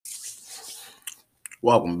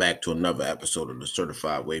Welcome back to another episode of the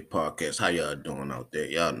Certified Way Podcast. How y'all doing out there?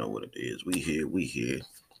 Y'all know what it is. We here.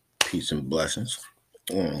 Peace and blessings.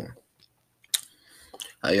 Mm.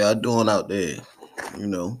 How y'all doing out there? You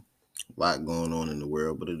know, a lot going on in the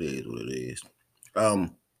world, but it is what it is.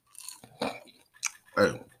 Um,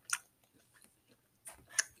 hey,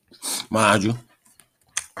 mind you,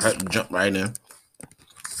 I had to jump right in. You know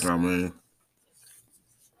what I mean?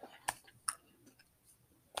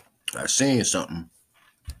 I seen something.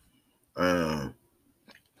 Um,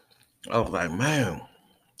 I was like, man,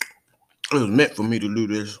 it was meant for me to do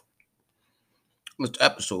this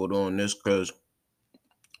episode on this because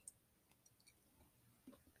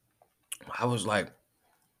I was like,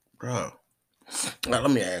 bro, now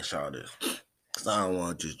let me ask y'all this. Cause I don't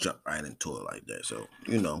want to just jump right into it like that. So,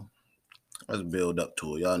 let's build up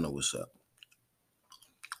to it. Y'all know what's up.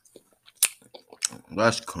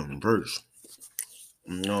 Let's converse.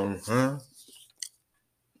 You know what I'm saying?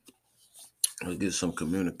 Let's get some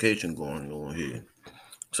communication going on here.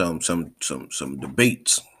 Some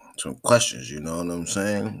debates, some questions, you know what I'm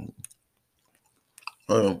saying?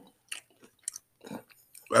 Well,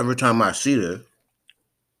 every time I see this,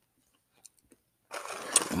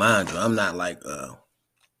 mind you, I'm not like a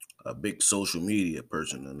big social media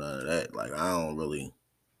person or none of that. Like I don't really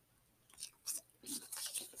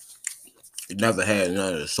never had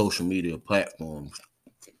none of the social media platforms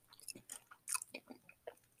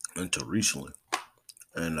until recently.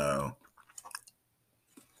 And I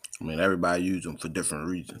mean everybody use them for different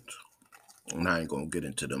reasons. And I ain't gonna get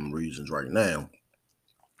into them reasons right now.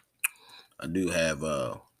 I do have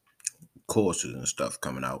courses and stuff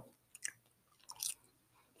coming out.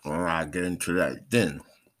 All right, get into that then,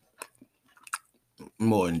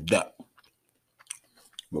 more in depth.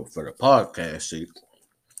 But for the podcast sake,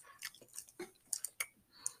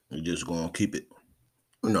 we're just gonna keep it,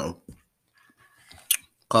 you know,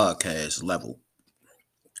 podcast level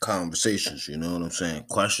conversations. You know what I'm saying?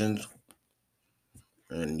 Questions,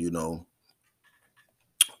 and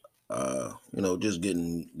just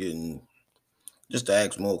getting just to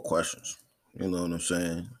ask more questions. You know what I'm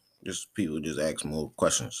saying? Just people just ask more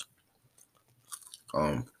questions.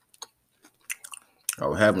 Um, I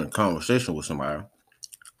was having a conversation with somebody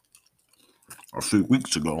a few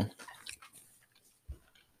weeks ago,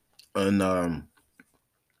 and man,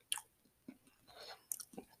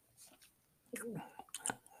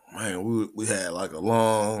 we had like a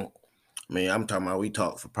long. I mean, I'm talking about we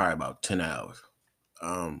talked for probably about 10 hours.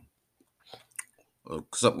 Um,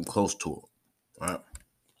 something close to it, right?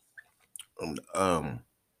 Um,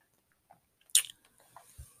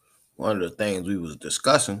 one of the things we was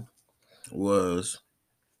discussing was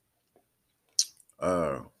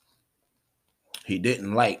uh he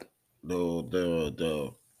didn't like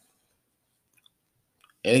the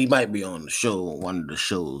and he might be on the show, one of the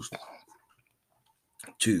shows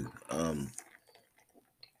too. I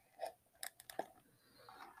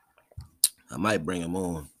might bring him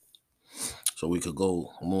on so we could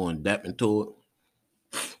go more in depth into it,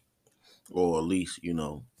 or at least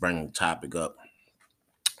bring the topic up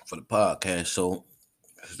for the podcast. So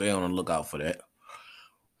stay on the lookout for that.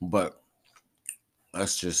 But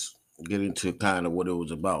let's just get into kind of what it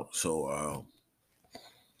was about. So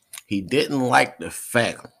he didn't like the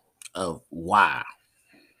fact of why,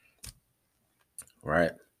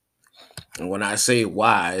 right? And when I say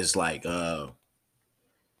why, it's like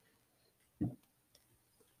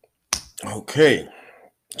okay,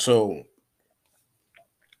 so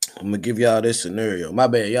I'm gonna give y'all this scenario. My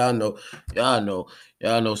bad, y'all know.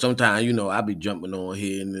 Sometimes I be jumping on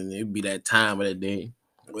here, and then it be that time of the day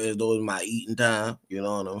where those my eating time. You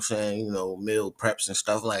know what I'm saying? Meal preps and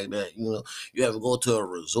stuff like that. You ever go to a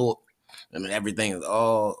resort and everything is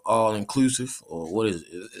all inclusive, or what is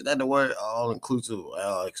it? Is that the word? All inclusive, or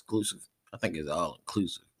all exclusive? I think it's all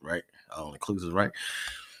inclusive, right? All inclusive, right?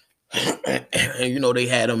 And they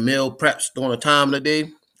had a meal preps during the time of the day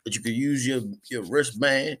that you could use your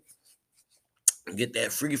wristband get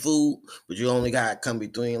that free food, but you only got to come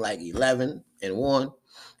between like 11 and 1,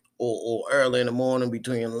 or early in the morning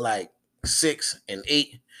between like 6 and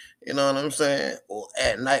 8, you know what I'm saying? Or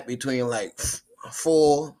at night between like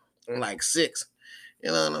 4 and like 6,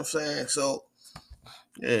 you know what I'm saying? So,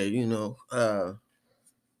 yeah, yeah,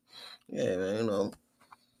 man,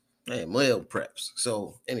 hey, meal preps.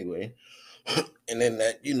 So, anyway, and then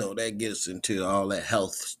that gets into all that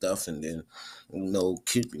health stuff, and then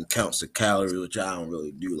keeping counts of calories, which I don't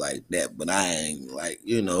really do like that, but I ain't like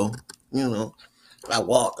you know I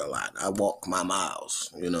walk a lot. I walk my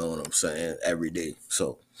miles, you know what I'm saying, every day.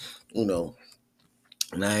 So you know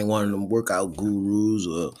and I ain't one of them workout gurus,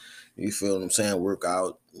 or you feel what I'm saying,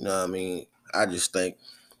 workout, you know what I mean, I just think,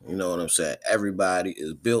 you know what I'm saying? Everybody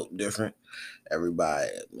is built different. Everybody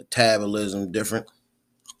metabolism different.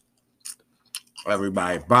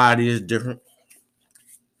 Everybody's body is different.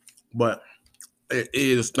 But it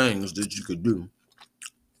is things that you could do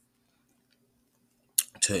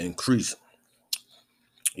to increase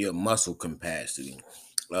your muscle capacity,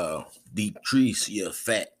 decrease your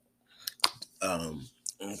fat, um,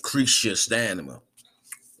 increase your stamina.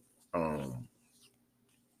 Um,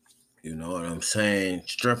 you know what I'm saying?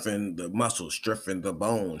 Strengthen the muscle, strengthen the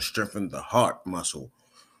bone, strengthen the heart muscle.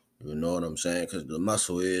 You know what I'm saying? Because the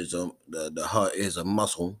muscle is the heart is a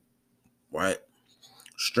muscle, right?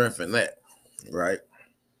 Strengthen that, right?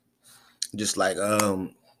 Just like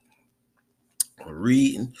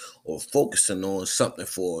reading or focusing on something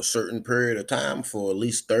for a certain period of time for at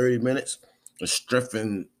least 30 minutes to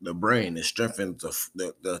strengthen the brain and strengthen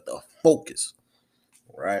the focus,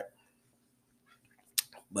 right?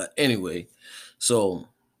 But anyway, so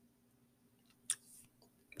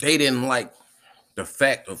they didn't like the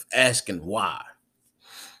fact of asking why,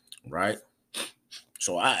 right?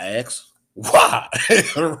 So I asked why,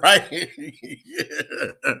 right?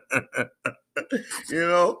 You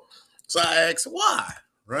know, so I asked why,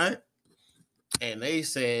 right? And they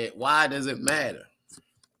said, why does it matter?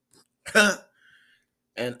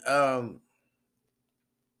 And I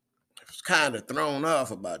was kind of thrown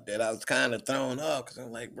off about that. I was kind of thrown off because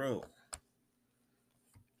I'm like, bro,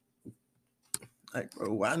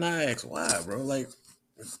 why not ask why, bro? Like,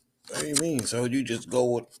 what do you mean? So you just go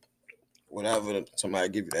with whatever somebody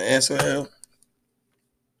give you the answer? Hell,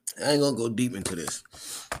 I ain't gonna go deep into this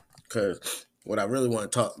because what I really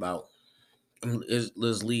want to talk about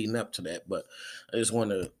is leading up to that. But I just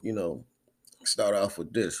want to, start off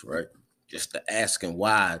with this, right? Just the asking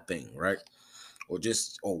why thing, right? Or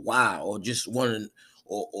why, or just wanting,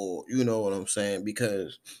 or you know what I'm saying?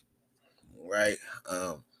 Because, right?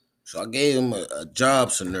 So I gave him a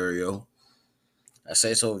job scenario. I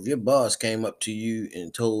say, so if your boss came up to you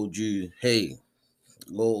and told you, hey,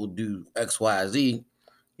 go do X, Y, Z,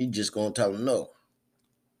 you just gonna tell him no.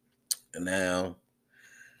 And now,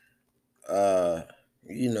 uh,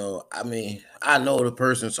 I mean, I know the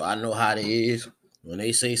person, so I know how they is. When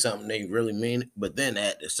they say something, they really mean it. But then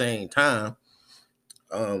at the same time,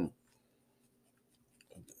 um,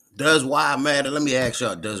 does why matter? Let me ask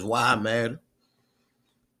y'all, does why matter?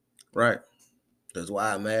 Right? Does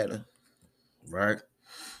why matter? Right?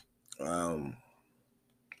 Um,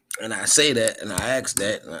 and I say that and I ask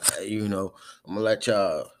that, and I'm gonna let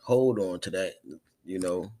y'all hold on to that, you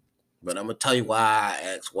know. But I'm gonna tell you why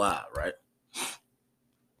I ask why, right?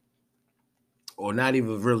 Or not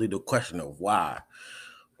even really the question of why,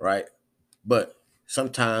 right? But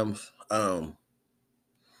sometimes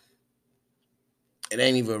it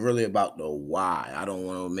ain't even really about the why. I don't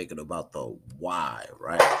want to make it about the why,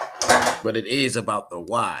 right? But it is about the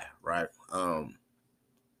why, right?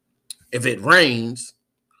 If it rains,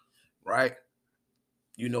 right?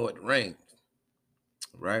 You know it rains,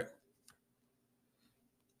 right?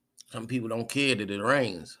 Some people don't care that it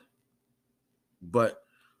rains, but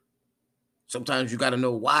sometimes you got to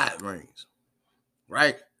know why it rains,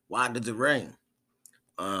 right? Why does it rain?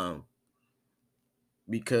 Um,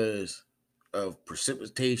 because of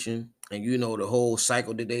precipitation, and the whole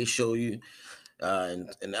cycle that they show you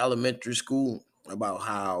in elementary school about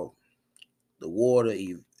how the water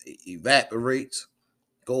evaporates,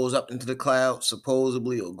 goes up into the clouds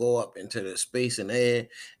supposedly, or go up into the space and air,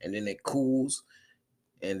 and then it cools,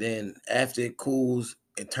 and then after it cools,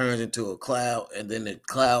 it turns into a cloud, and then the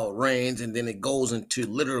cloud rains, and then it goes into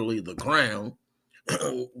literally the ground,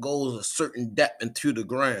 goes a certain depth into the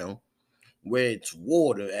ground where it's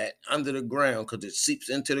water at under the ground because it seeps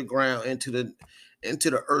into the ground, into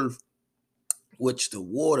the earth, which the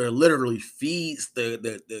water literally feeds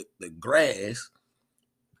the grass,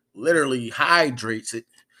 literally hydrates it.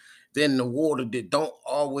 Then the water that don't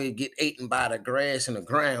always get eaten by the grass in the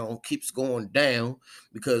ground keeps going down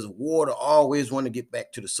because water always want to get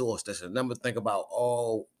back to the source. That's another thing about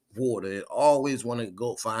all water. It always want to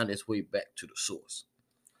go find its way back to the source.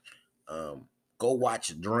 Um, Go watch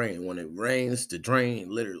a drain. When it rains, the drain,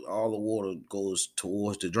 literally all the water goes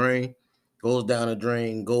towards the drain, goes down the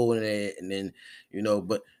drain, go in there, and then,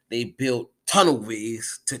 but they built tunnel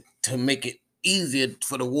ways to make it easier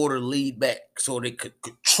for the water to lead back so they could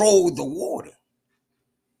control the water.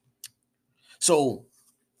 So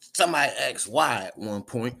somebody asked why at one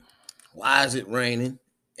point. Why is it raining?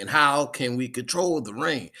 And how can we control the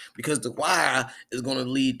rain? Because the why is going to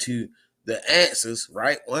lead to the answers,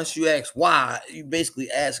 right? Once you ask why, you basically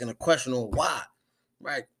asking a question on why,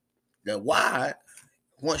 right? The why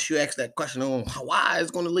once you ask that question on why,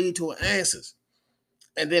 it's going to lead to answers.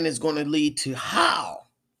 And then it's going to lead to how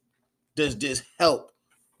does this help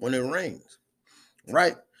when it rains,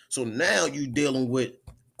 right? So now you're dealing with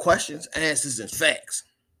questions, answers, and facts,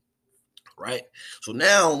 right? So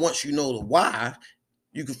now once you know the why,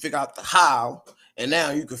 you can figure out the how, and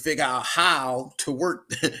now you can figure out how to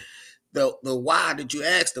work the why that you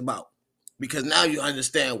asked about. Because now you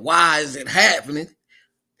understand why is it happening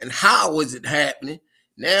and how is it happening.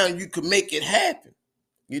 Now you can make it happen.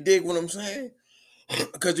 You dig what I'm saying?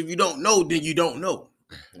 Because if you don't know, then you don't know.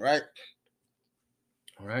 Right?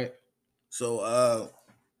 Right. So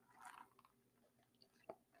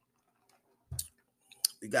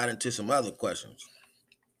we got into some other questions.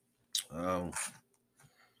 Um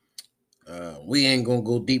we ain't gonna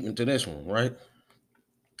go deep into this one, right?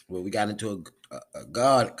 Well, we got into a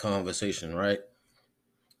God conversation, right?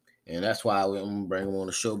 And that's why I'm gonna bring him on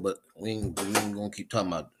the show, but we ain't gonna keep talking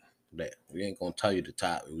about that. We ain't gonna tell you the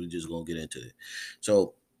topic. We're just gonna get into it.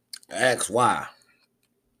 So I asked why.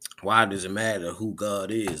 Why does it matter who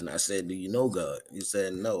God is? And I said, do you know God? He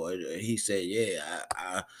said no. He said, yeah,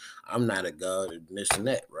 I'm not a God and this and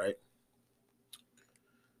that, right?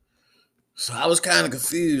 So I was kind of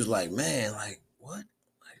confused, like, man, like what?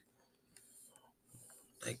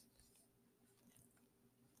 Like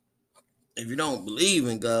if you don't believe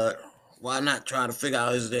in God, why not try to figure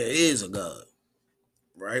out if there is a God,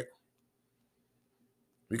 right?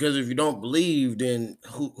 Because if you don't believe, then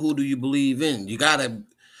who do you believe in? You gotta.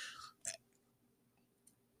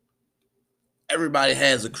 Everybody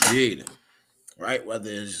has a creator, right? Whether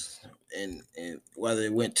it's and whether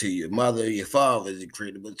it went to your mother, your father as a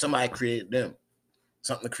creator, but somebody created them.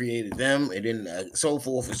 Something created them, and then so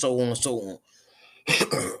forth and so on and so on.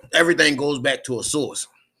 Everything goes back to a source.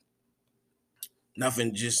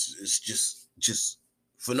 Nothing just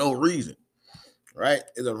for no reason, right?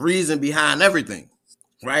 There's a reason behind everything,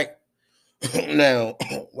 right? Now,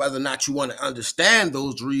 whether or not you want to understand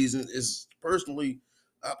those reasons is personally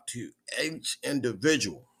up to each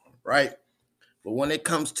individual, right? But when it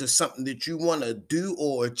comes to something that you want to do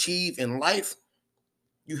or achieve in life,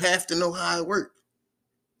 you have to know how it works.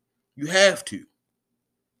 You have to,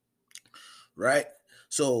 right?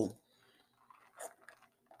 So,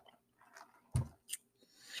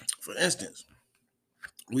 for instance,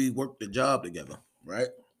 we worked the job together, right?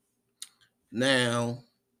 Now,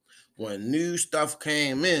 when new stuff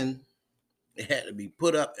came in, it had to be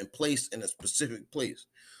put up and placed in a specific place,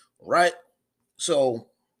 right? So,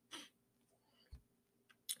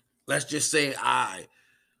 let's just say I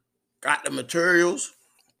got the materials,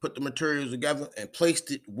 put the materials together, and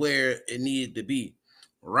placed it where it needed to be,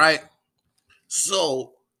 right?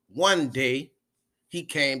 So, one day, he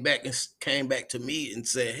came back to me and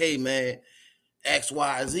said, "Hey man,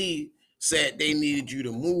 XYZ said they needed you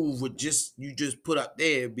to move what just you just put up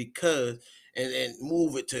there because and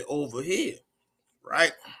move it to over here,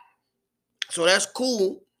 right?" So that's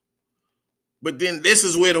cool, but then this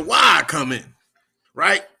is where the why come in,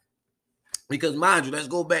 right? Because mind you, let's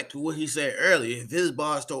go back to what he said earlier. If his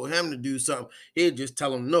boss told him to do something, he'd just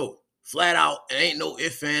tell him no. Flat out, it ain't no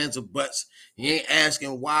ifs, ands, or buts. He ain't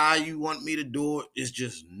asking why you want me to do it. It's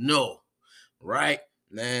just no, right?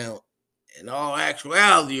 Now, in all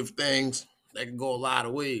actuality of things, that could go a lot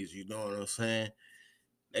of ways. You know what I'm saying?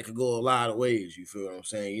 That could go a lot of ways. You feel what I'm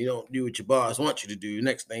saying? You don't do what your boss wants you to do.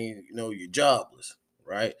 Next thing you know, you're jobless,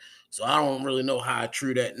 right? So I don't really know how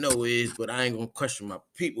true that no is, but I ain't gonna question my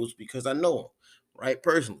peoples because I know them, right?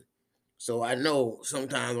 Personally. So I know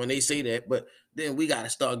sometimes when they say that, but then we got to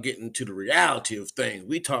start getting to the reality of things.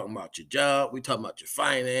 We talking about your job, we talking about your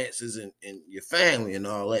finances and your family and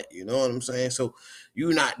all that. You know what I'm saying? So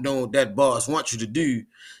you not doing what that boss wants you to do.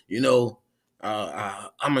 You know,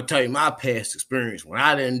 I'm gonna tell you my past experience when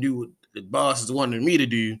I didn't do what the bosses wanted me to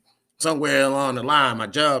do. Somewhere along the line, my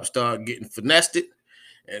job started getting finessed,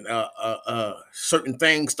 and certain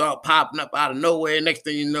things start popping up out of nowhere. Next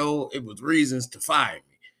thing you know, it was reasons to fire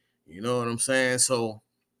me. You know what I'm saying? So,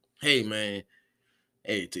 hey, man,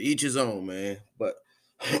 hey, to each his own, man. But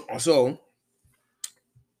so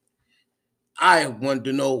I wanted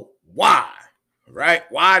to know why, right?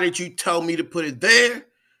 Why did you tell me to put it there?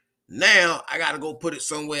 Now I got to go put it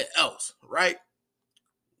somewhere else, right?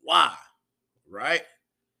 Why, right?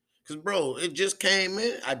 Because, bro, it just came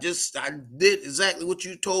in. I did exactly what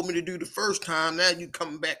you told me to do the first time. Now you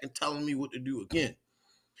coming back and telling me what to do again,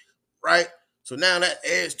 right? So now that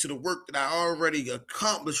adds to the work that I already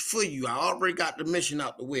accomplished for you. I already got the mission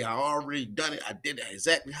out the way. I already done it. I did it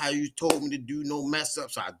exactly how you told me to do. No mess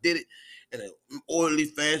ups. I did it in an orderly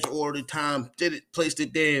fashion, orderly time. Did it, placed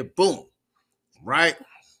it there. Boom. Right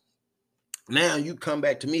Now you come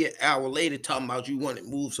back to me an hour later talking about you want to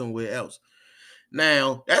move somewhere else.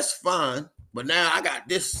 Now that's fine, but now I got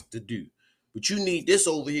this to do. But you need this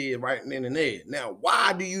over here right then and there. Now,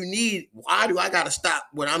 why do I gotta stop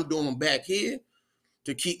what I'm doing back here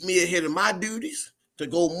to keep me ahead of my duties? To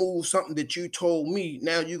go move something that you told me.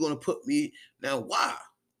 Now you're gonna put me. Now why?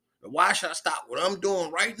 Why should I stop what I'm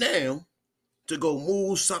doing right now to go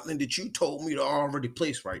move something that you told me to already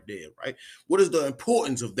place right there, right? What is the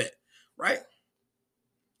importance of that, right?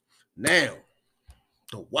 Now,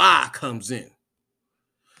 the why comes in.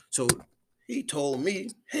 So he told me,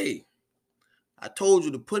 hey, I told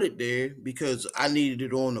you to put it there because I needed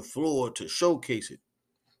it on the floor to showcase it,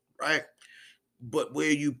 right? But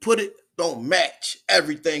where you put it don't match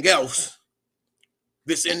everything else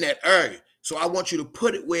that's in that area. So I want you to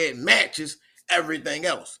put it where it matches everything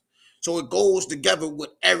else. So it goes together with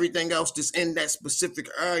everything else that's in that specific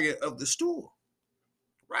area of the store,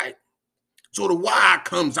 right? So the why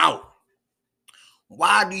comes out.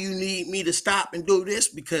 Why do you need me to stop and do this?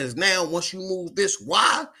 Because now once you move this,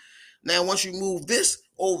 why? Now once you move this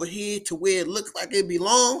over here to where it looks like it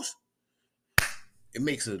belongs, it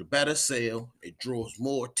makes it a better sale. It draws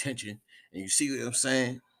more attention. And you see what I'm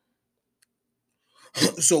saying?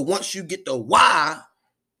 So once you get the why,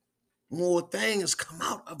 more things come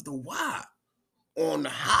out of the why on the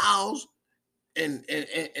hows and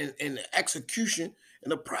the execution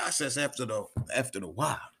and the process after the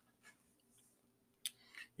why.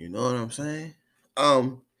 You know what I'm saying?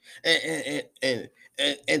 Um,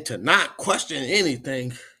 and to not question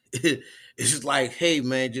anything, it's just like, hey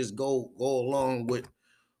man, just go along with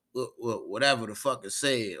whatever the fuck is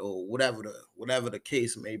said or whatever the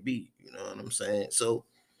case may be. You know what I'm saying? So,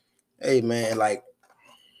 hey man, like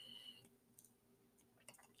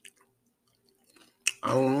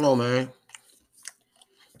I don't know, man,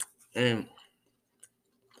 and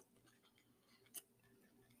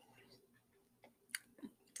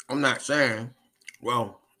I'm not saying,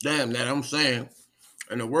 well, damn that I'm saying,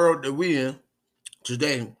 in the world that we in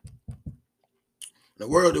today, the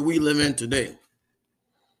world that we live in today,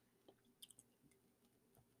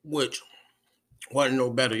 which wasn't no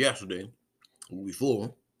better yesterday or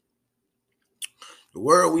before, the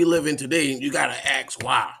world we live in today, you gotta ask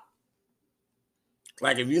why.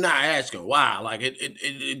 Like if you're not asking why, like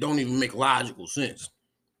it don't even make logical sense,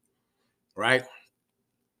 right?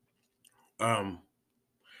 Um,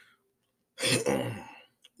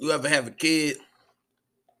 you ever have a kid?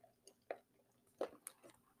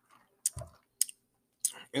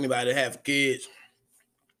 Anybody have kids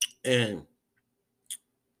and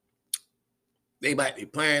they might be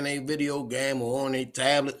playing a video game or on a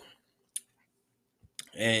tablet,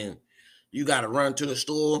 and you got to run to the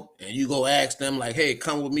store and you go ask them like, "Hey,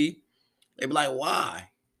 come with me." They be like, "Why?"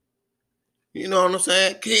 You know what I'm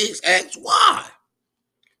saying? Kids ask why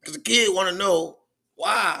because the kid want to know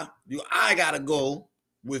why do I gotta go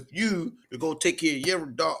with you to go take care of your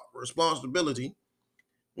adult responsibility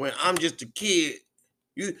when I'm just a kid.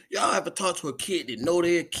 Y'all ever talk to a kid that know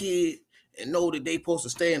they're a kid and know that they supposed to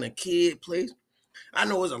stay in a kid place? I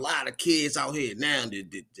know there's a lot of kids out here now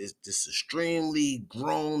that just extremely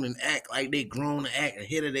grown and act like they grown and act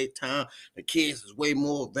ahead of their time. The kids is way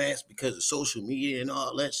more advanced because of social media and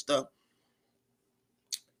all that stuff.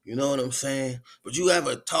 You know what I'm saying? But you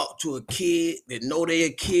ever talk to a kid that know they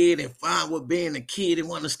a kid and find what being a kid and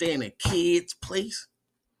want to stay in a kid's place?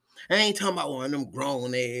 I ain't talking about one of them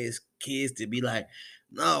grown ass kids to be like,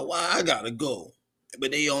 no, why I gotta go?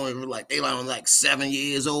 But they only like 7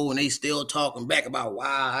 years old and they still talking back about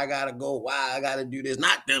why I gotta go, why I gotta do this.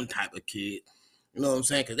 Not them type of kid. You know what I'm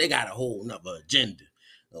saying? Because they got a whole nother agenda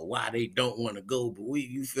of why they don't want to go. But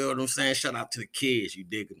you feel what I'm saying? Shout out to the kids, you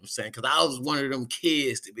dig what I'm saying? Because I was one of them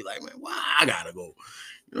kids to be like, man, why I gotta go?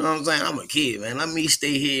 You know what I'm saying? I'm a kid, man. Let me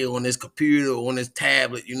stay here on this computer or on this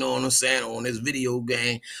tablet, you know what I'm saying, or on this video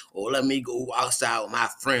game, or let me go outside with my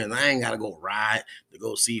friends. I ain't gotta go ride to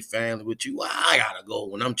go see family with you. Why I gotta go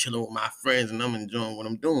when I'm chilling with my friends and I'm enjoying what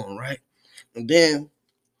I'm doing, right? And then,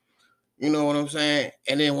 you know what I'm saying?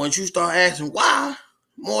 And then once you start asking why,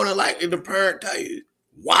 more than likely the parent tell you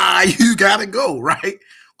why you gotta go, right?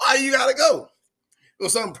 Why you gotta go? Well,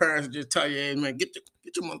 some parents just tell you, hey man, get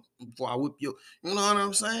your mother before I whip you. You know what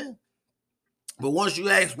I'm saying? But once you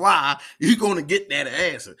ask why, you're gonna get that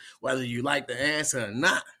answer, whether you like the answer or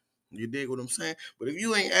not. You dig what I'm saying? But if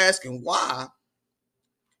you ain't asking why,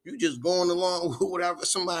 you just going along with whatever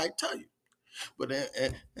somebody tell you. But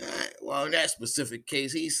well, in that specific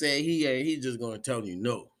case, he said he's just gonna tell you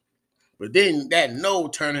no. But then that no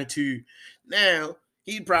turned into now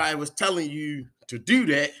he probably was telling you to do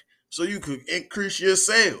that so you could increase your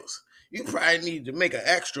sales. You probably need to make an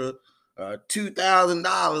extra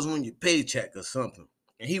 $2,000 on your paycheck or something,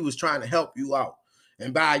 and he was trying to help you out.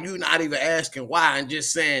 And by you not even asking why and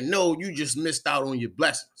just saying no, you just missed out on your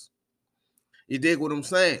blessings. You dig what I'm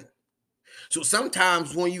saying? So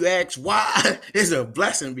sometimes when you ask why, there's a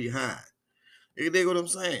blessing behind. You dig what I'm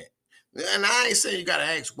saying? And I ain't saying you gotta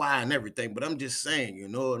ask why and everything, but I'm just saying, you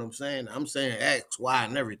know what I'm saying? I'm saying ask why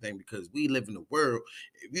and everything because we live in a world.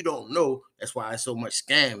 If you don't know, that's why it's so much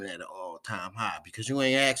scamming at an all-time high. Because you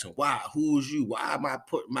ain't asking why, who's you? Why am I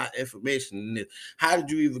putting my information in this? How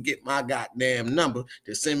did you even get my goddamn number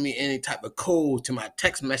to send me any type of code to my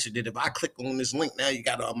text message that if I click on this link, now you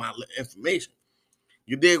got all my information?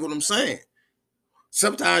 You dig what I'm saying?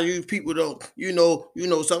 Sometimes you people don't,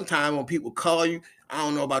 sometimes when people call you, I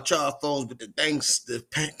don't know about y'all phones, but the thing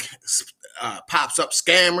pops up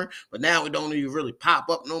scammer, but now it don't even really pop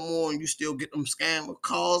up no more, and you still get them scammer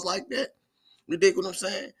calls like that. You dig what I'm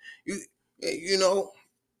saying? You know,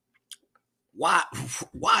 why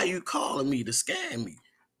why are you calling me to scam me?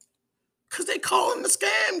 Because they calling to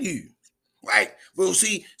scam you. Right. Well,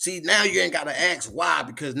 see, now you ain't gotta ask why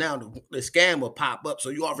because now the scam will pop up, so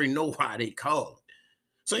you already know why they call.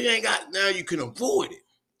 So you ain't got now you can avoid it.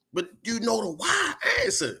 But you know the why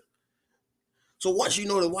answer. So once you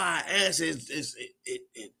know the why answer,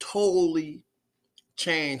 it totally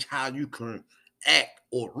change how you can act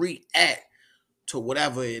or react to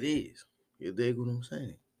whatever it is. You dig what I'm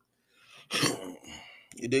saying?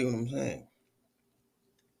 You dig what I'm saying?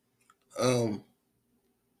 Um,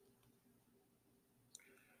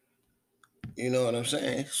 you know what I'm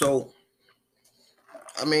saying? So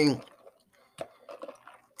I mean,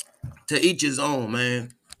 to each his own,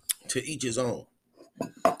 man. To each his own.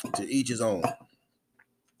 To each his own.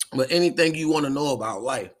 But anything you want to know about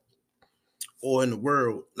life or in the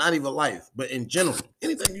world, not even life, but in general,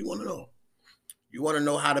 anything you want to know. You want to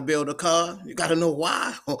know how to build a car? You got to know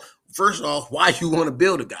why. First off, why you want to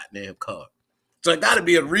build a goddamn car. So it got to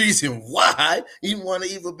be a reason why you want to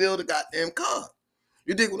even build a goddamn car.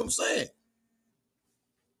 You dig what I'm saying?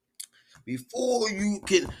 Before you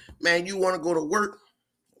can, man, you want to go to work.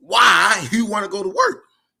 Why you want to go to work?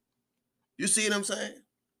 You see what I'm saying?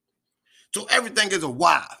 So everything is a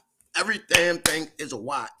why. Every damn thing is a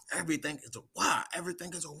why. Everything is a why.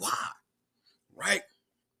 Everything is a why. Right?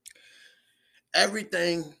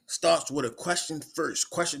 Everything starts with a question first.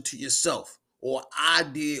 Question to yourself, or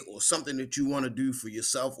idea, or something that you want to do for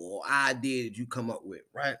yourself, or idea that you come up with,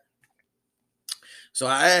 right? So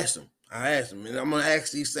I asked him. And I'm gonna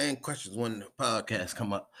ask these same questions when the podcast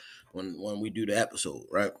come up, when we do the episode,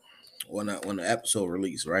 right? When the episode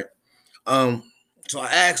release, right? Um, so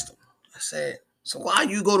I asked him. I said, "So why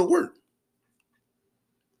you go to work?"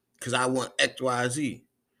 Because I want X, Y, Z.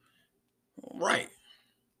 Right.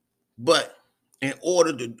 But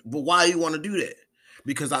but why you want to do that?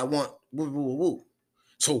 Because I want woo, woo, woo.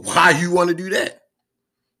 So why you want to do that?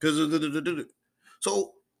 Because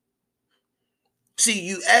so see,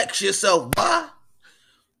 you ask yourself why,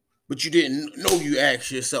 but you didn't know you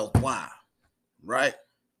asked yourself why, right?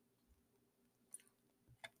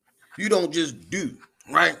 You don't just do,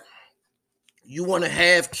 right? You want to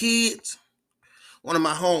have kids. One of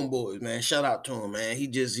my homeboys, man, shout out to him, man. He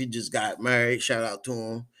just got married. Shout out to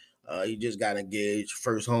him. He just got engaged.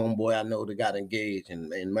 First homeboy I know that got engaged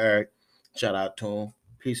and married. Shout out to him.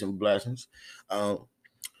 Peace and blessings.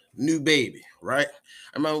 New baby, right?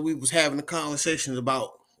 I remember we was having the conversations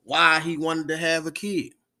about why he wanted to have a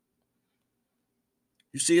kid.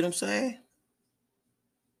 You see what I'm saying?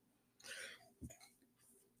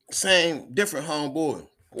 Same, different homeboy.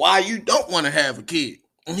 Why you don't want to have a kid?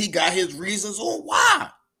 And he got his reasons on why.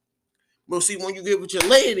 But see, when you get with your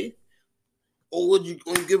lady, or when you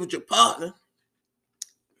get with your partner,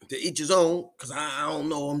 to each his own, because I don't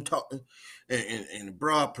know, I'm talking in a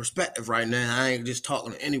broad perspective right now. I ain't just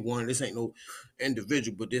talking to anyone. This ain't no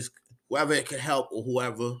individual, but this whoever it can help or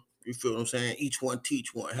whoever, you feel what I'm saying? Each one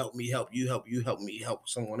teach one, help me, help you, help me, help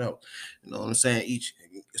someone else. You know what I'm saying? Each,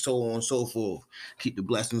 so on and so forth. Keep the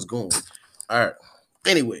blessings going. All right.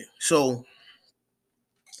 Anyway, so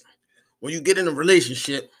when you get in a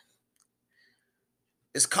relationship,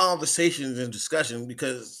 it's conversations and discussion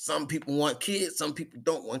because some people want kids, some people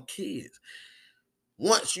don't want kids.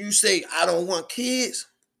 Once you say I don't want kids,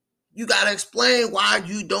 you gotta explain why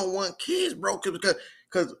you don't want kids, bro.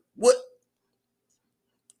 Because what?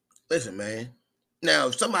 Listen, man. Now,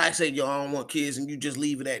 if somebody say yo, I don't want kids, and you just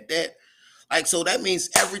leave it at that, like so that means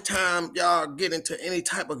every time y'all get into any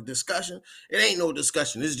type of discussion, it ain't no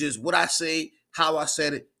discussion. It's just what I say, how I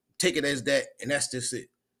said it, take it as that, and that's just it.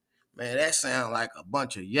 Man, that sound like a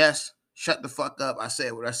bunch of yes, shut the fuck up, I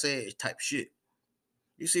said what I said type shit.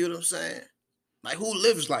 You see what I'm saying? Like, who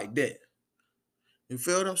lives like that? You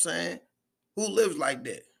feel what I'm saying? Who lives like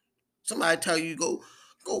that? Somebody tell you go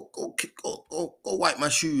wipe my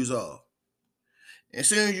shoes off. And as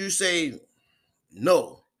soon as you say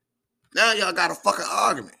no, now y'all got a fucking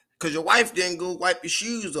argument because your wife didn't go wipe your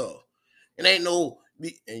shoes off. It ain't no,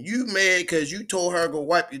 and you mad because you told her go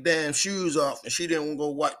wipe your damn shoes off and she didn't go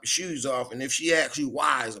wipe your shoes off. And if she asks you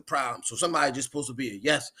why, is a problem. So somebody just supposed to be a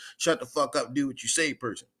yes, shut the fuck up, do what you say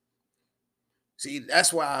person. See,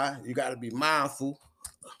 that's why you got to be mindful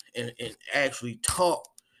and actually talk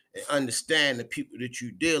and understand the people that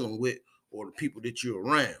you're dealing with or the people that you're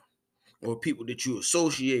around or people that you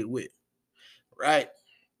associate with, right?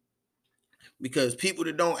 Because people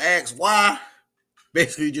that don't ask why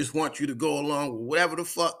basically just want you to go along with whatever the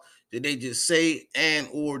fuck that they just say and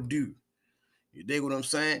or do. You dig what I'm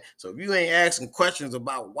saying? So if you ain't asking questions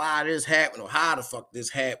about why this happened or how the fuck this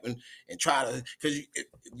happened and try to, because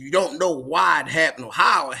you don't know why it happened or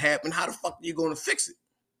how it happened, how the fuck are you going to fix it?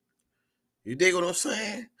 You dig what I'm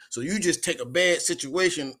saying? So you just take a bad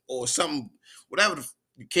situation or something, whatever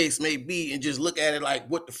the case may be, and just look at it like,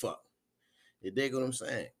 what the fuck? You dig what I'm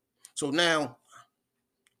saying? So now,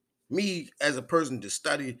 me as a person to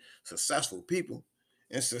study successful people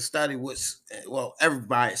and to study what's, well,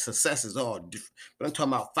 everybody's success is all different, but I'm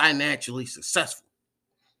talking about financially successful.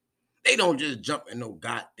 They don't just jump in no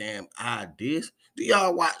goddamn ideas. Do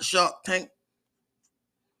y'all watch Shark Tank?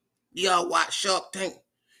 Do y'all watch Shark Tank?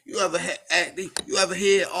 You ever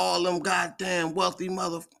hear all them goddamn wealthy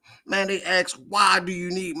mother man? They ask, why do you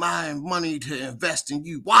need my money to invest in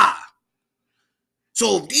you? Why?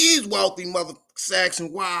 So if these wealthy mother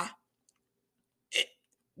asking why,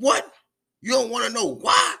 what? You don't want to know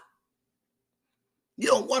why? You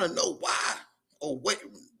don't want to know why? Or what?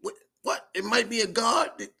 It might be a God.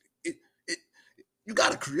 It, you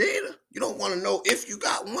got a creator. You don't want to know if you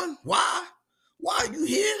got one. Why? Why are you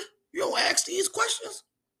here? You don't ask these questions.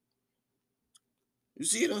 You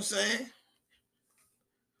see what I'm saying?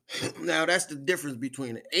 Now that's the difference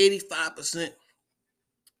between the 85%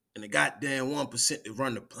 and the goddamn 1% that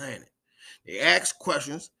run the planet. They ask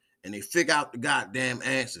questions and they figure out the goddamn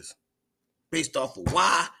answers based off of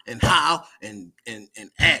why and how and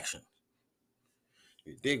action.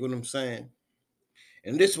 You dig what I'm saying?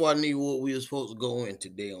 And this one I need what we were supposed to go in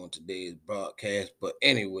today on today's broadcast. But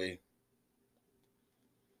anyway,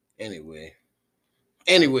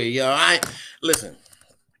 y'all. Listen.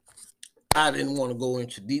 I didn't want to go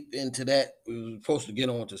into deep into that. We were supposed to get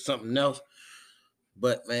on to something else.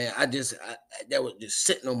 But man, that was just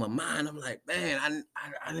sitting on my mind. I'm like, man,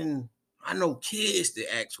 I know kids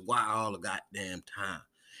that ask why all the goddamn time.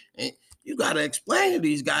 And you gotta explain to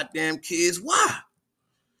these goddamn kids why.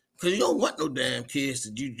 Cause you don't want no damn kids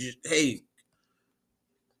that you just, hey,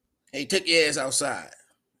 take your ass outside.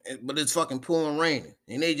 But it's fucking pouring raining.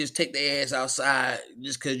 And they just take their ass outside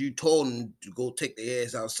just because you told them to go take their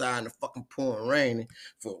ass outside in the fucking pouring raining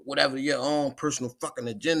for whatever your own personal fucking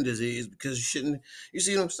agendas is because you shouldn't. You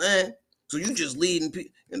see what I'm saying? So you just leading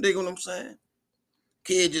people. You dig what I'm saying?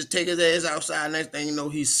 Kid just take his ass outside. Next thing you know,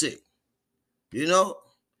 he's sick. You know?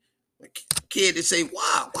 Kid that say,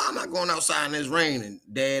 why? Why am I going outside in this rain? And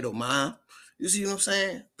dad or mom? You see what I'm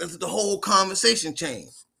saying? That's the whole conversation change.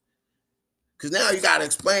 Because now you got to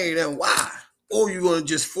explain to them why. Or you're going to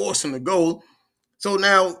just force them to go. So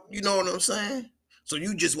now, you know what I'm saying? So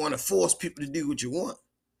you just want to force people to do what you want.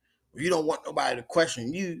 You don't want nobody to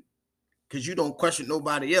question you because you don't question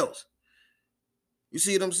nobody else. You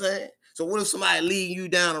see what I'm saying? So what if somebody leading you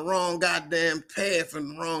down the wrong goddamn path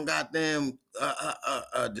and the wrong goddamn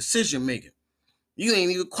decision making? You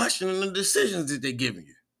ain't even questioning the decisions that they're giving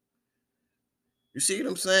you. You see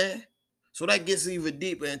what I'm saying? So that gets even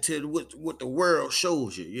deeper into what the world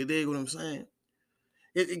shows you. You dig what I'm saying?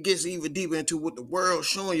 It gets even deeper into what the world's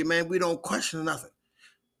showing you, man. We don't question nothing.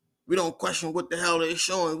 We don't question what the hell they're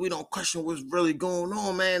showing. We don't question what's really going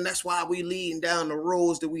on, man. That's why we leading down the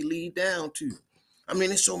roads that we lead down to. I mean,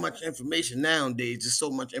 there's so much information nowadays. There's so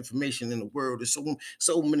much information in the world. There's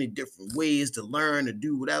so many different ways to learn, to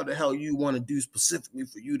do whatever the hell you want to do specifically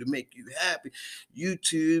for you to make you happy.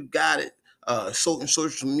 YouTube got it.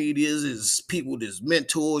 Social medias is people, there's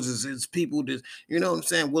mentors, is people that, you know what I'm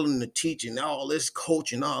saying, willing to teach and all this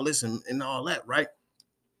coaching, all this and all that, right?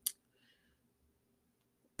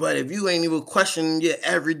 But if you ain't even questioning your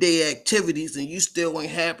everyday activities and you still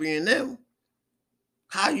ain't happy in them,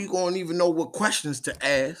 how you gonna even know what questions to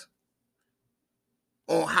ask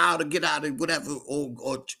on how to get out of whatever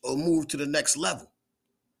or move to the next level?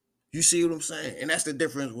 You see what I'm saying? And that's the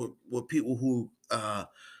difference with people who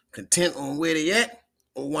content on where they at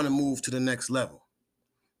or want to move to the next level.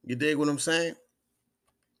 You dig what I'm saying?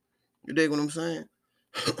 You dig what I'm saying?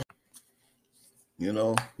 You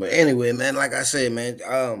know. But anyway, man, like I said,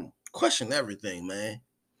 man, question everything, man.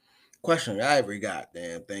 Question every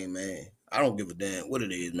goddamn thing, man. I don't give a damn what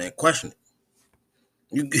it is, man. Question it.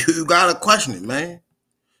 You gotta question it, man.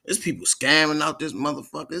 There's people scamming out this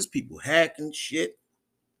motherfucker. There's people hacking shit.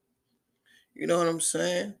 You know what I'm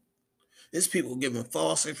saying? There's people giving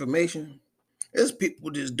false information. There's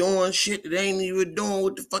people just doing shit that they ain't even doing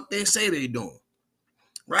what the fuck they say they doing.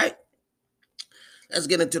 Right? Let's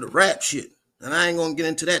get into the rap shit. And I ain't gonna get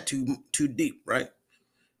into that too deep, right?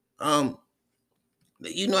 Um,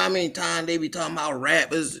 you know how many times they be talking about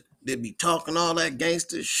rappers, they be talking all that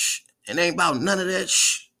gangster shh, and ain't about none of that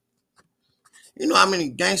shh. You know how many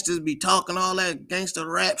gangsters be talking all that gangster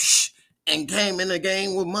rap shh, and came in the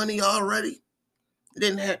game with money already?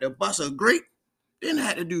 Didn't have to bust a grape, didn't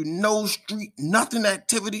have to do no street nothing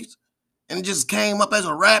activities, and just came up as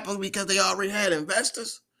a rapper because they already had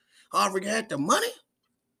investors, already had the money.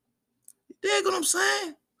 You dig what I'm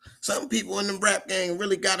saying? Some people in the rap game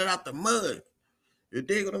really got it out the mud. You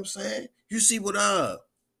dig what I'm saying? You see what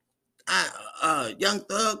Young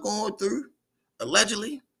Thug going through,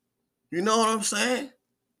 allegedly. You know what I'm saying?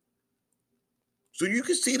 So you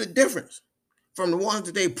can see the difference from the ones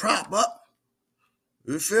that they prop up.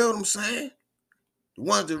 You feel what I'm saying? The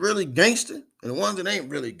ones that really gangster and the ones that ain't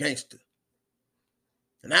really gangster.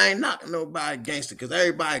 And I ain't knocking nobody gangster because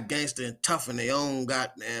everybody gangster and tough in their own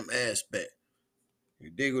goddamn aspect. You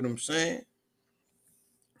dig what I'm saying?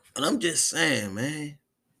 And I'm just saying, man.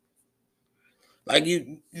 Like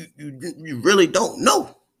you really don't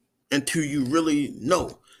know until you really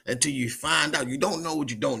know. Until you find out. You don't know what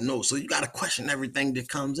you don't know. So you gotta question everything that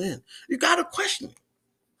comes in. You gotta question it.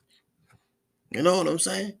 You know what I'm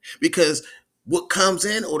saying? Because what comes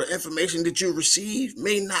in or the information that you receive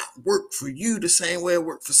may not work for you the same way it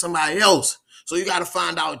worked for somebody else. So you got to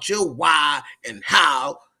find out your why and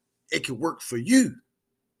how it can work for you.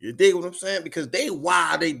 You dig what I'm saying? Because they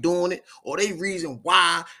why they doing it or they reason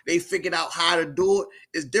why they figured out how to do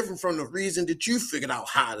it is different from the reason that you figured out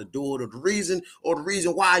how to do it or the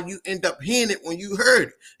reason why you end up hearing it when you heard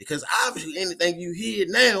it. Because obviously anything you hear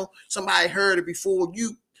now, somebody heard it before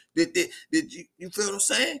you. Did you feel what I'm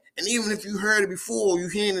saying? And even if you heard it before, you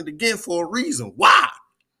hearing it again for a reason. Why?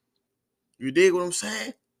 You dig what I'm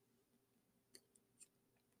saying?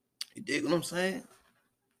 You dig what I'm saying?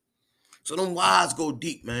 So them whys go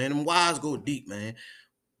deep, man. Them whys go deep, man.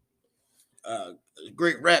 Uh,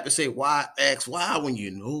 Great rapper say, "Why ask why when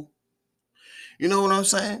you know?" You know what I'm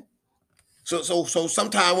saying? So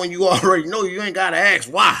sometimes when you already know, you ain't gotta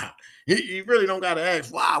ask why. You really don't gotta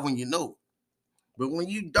ask why when you know. But when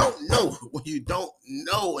you don't know, when you don't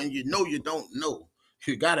know, and you don't know,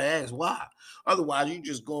 you gotta ask why. Otherwise, you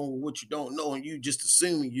just going with what you don't know, and you just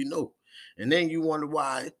assuming you know, and then you wonder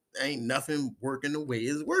why ain't nothing working the way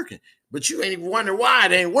it's working. But you ain't even wonder why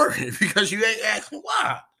it ain't working because you ain't asking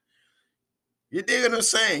why. You dig what I'm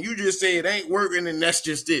saying? You just say it ain't working, and that's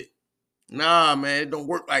just it. Nah, man, it don't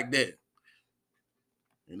work like that.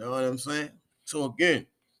 You know what I'm saying? So again,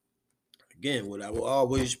 what I will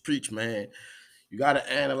always preach, man, you got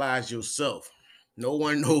to analyze yourself. No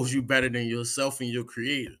one knows you better than yourself and your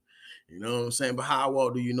creator. You know what I'm saying? But how well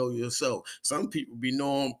do you know yourself? Some people be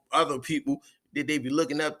knowing other people that they be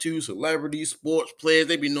looking up to, celebrities, sports players.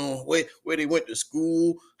 They be knowing where they went to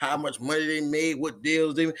school, how much money they made, what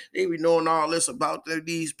deals they be knowing all this about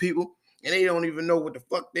these people, and they don't even know what the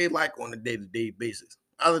fuck they like on a day-to-day basis,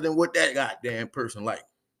 other than what that goddamn person like.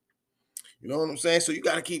 You know what I'm saying? So you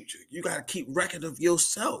gotta keep record of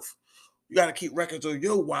yourself. You gotta keep records of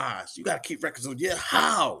your whys. You gotta keep records of your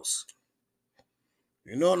hows.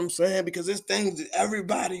 You know what I'm saying? Because there's things that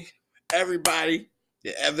everybody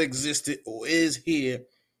that ever existed or is here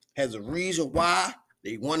has a reason why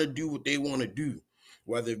they want to do what they want to do.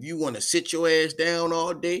 Whether if you want to sit your ass down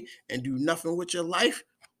all day and do nothing with your life,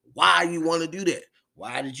 why you want to do that?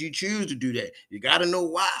 Why did you choose to do that? You got to know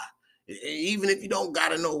why. Even if you don't got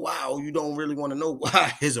to know why or you don't really want to know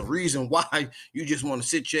why, there's a reason why you just want to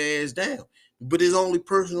sit your ass down. But it's only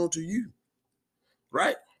personal to you,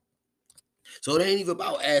 right? So it ain't even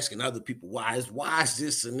about asking other people why is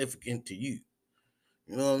this significant to you?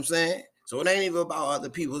 You know what I'm saying? So it ain't even about other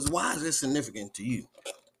people. It's why is this significant to you?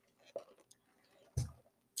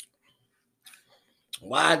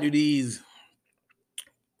 Why do these,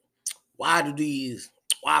 why do these,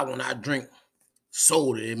 why when I drink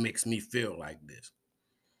soda, it makes me feel like this?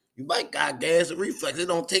 You might got gas and reflex. It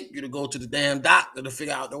don't take you to go to the damn doctor to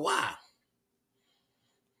figure out the why.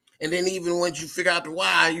 And then even once you figure out the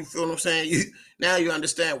why, you feel what I'm saying? Now you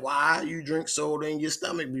understand why you drink soda and your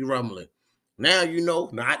stomach be rumbling. Now you know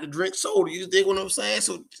not to drink soda. You dig what I'm saying?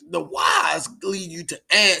 So the whys lead you to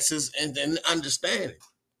answers and understanding,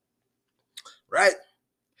 right?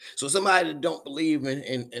 So somebody that don't believe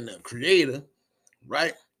in a creator,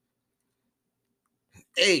 right?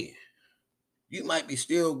 Hey, you might be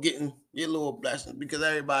still getting your little blessings because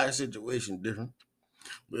everybody's situation different.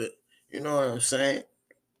 But you know what I'm saying?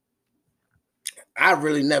 I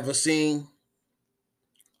really never seen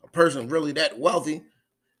a person really that wealthy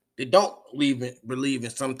that don't believe in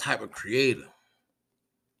some type of creator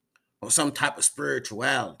or some type of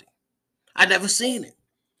spirituality. I never seen it.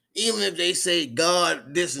 Even if they say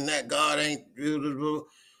God this and that, God ain't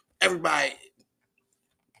everybody.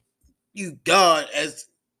 You God as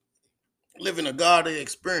living a godly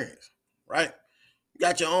experience, right? You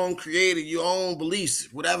got your own creator, your own beliefs,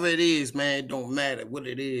 whatever it is, man. It don't matter what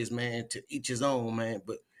it is, man. To each his own, man.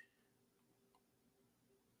 But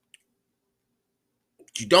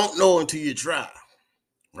you don't know until you try,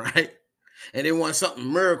 right? And then when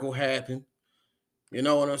something miracle happen, you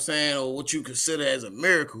know what I'm saying, or what you consider as a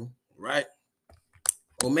miracle, right?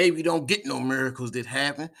 Or maybe you don't get no miracles that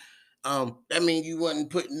happen. That means you wasn't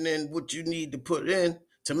putting in what you need to put in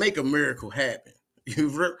to make a miracle happen.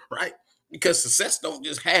 Right? Because success don't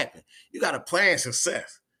just happen. You got to plan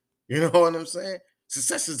success. You know what I'm saying?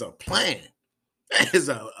 Success is a plan. That is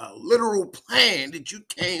a literal plan that you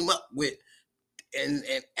came up with and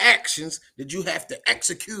actions that you have to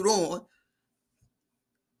execute on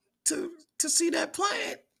to see that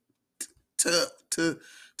plan to to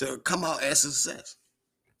to come out as success.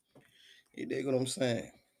 You dig what I'm saying?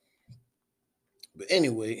 But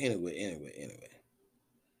anyway.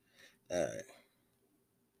 All right.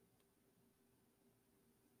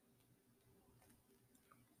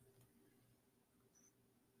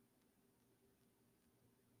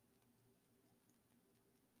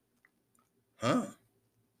 Huh?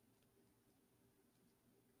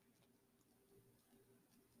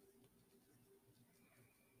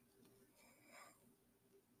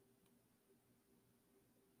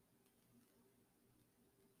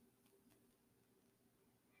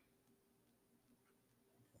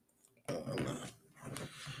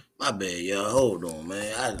 My bad, y'all. Hold on,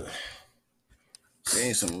 man. I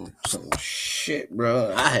seen some shit,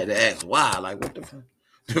 bro. I had to ask why. Like, what the fuck?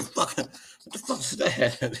 What the fuck is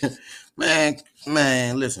that?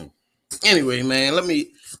 man, listen. Anyway, man, let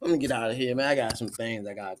me get out of here, man. I got some things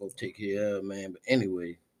I gotta go take care of, man. But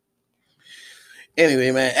anyway,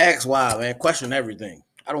 man, ask why, man. Question everything.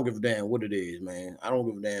 I don't give a damn what it is, man. I don't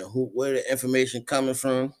give a damn where the information coming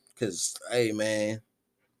from. Cause hey, man,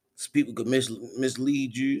 people could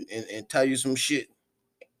mislead you and tell you some shit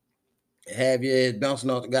and have your ass bouncing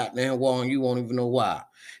off the goddamn wall and you won't even know why.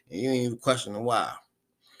 And you ain't even questioning why,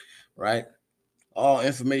 right? All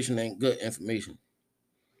information ain't good information.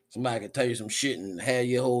 Somebody can tell you some shit and have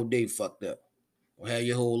your whole day fucked up or have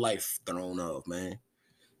your whole life thrown off, man.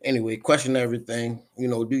 Anyway, question everything. You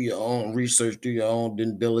know, do your own research, do your own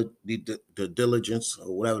the diligence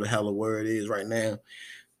or whatever the hell the word is right now.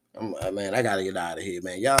 Man, I gotta get out of here,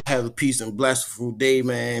 man. Y'all have a peace and blessful day,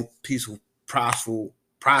 man. Peaceful,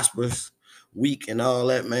 prosperous week and all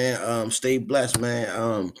that, man. Stay blessed,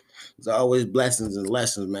 man. There's always blessings and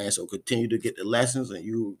lessons, man. So continue to get the lessons, and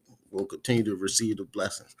you will continue to receive the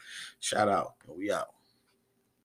blessings. Shout out. We out.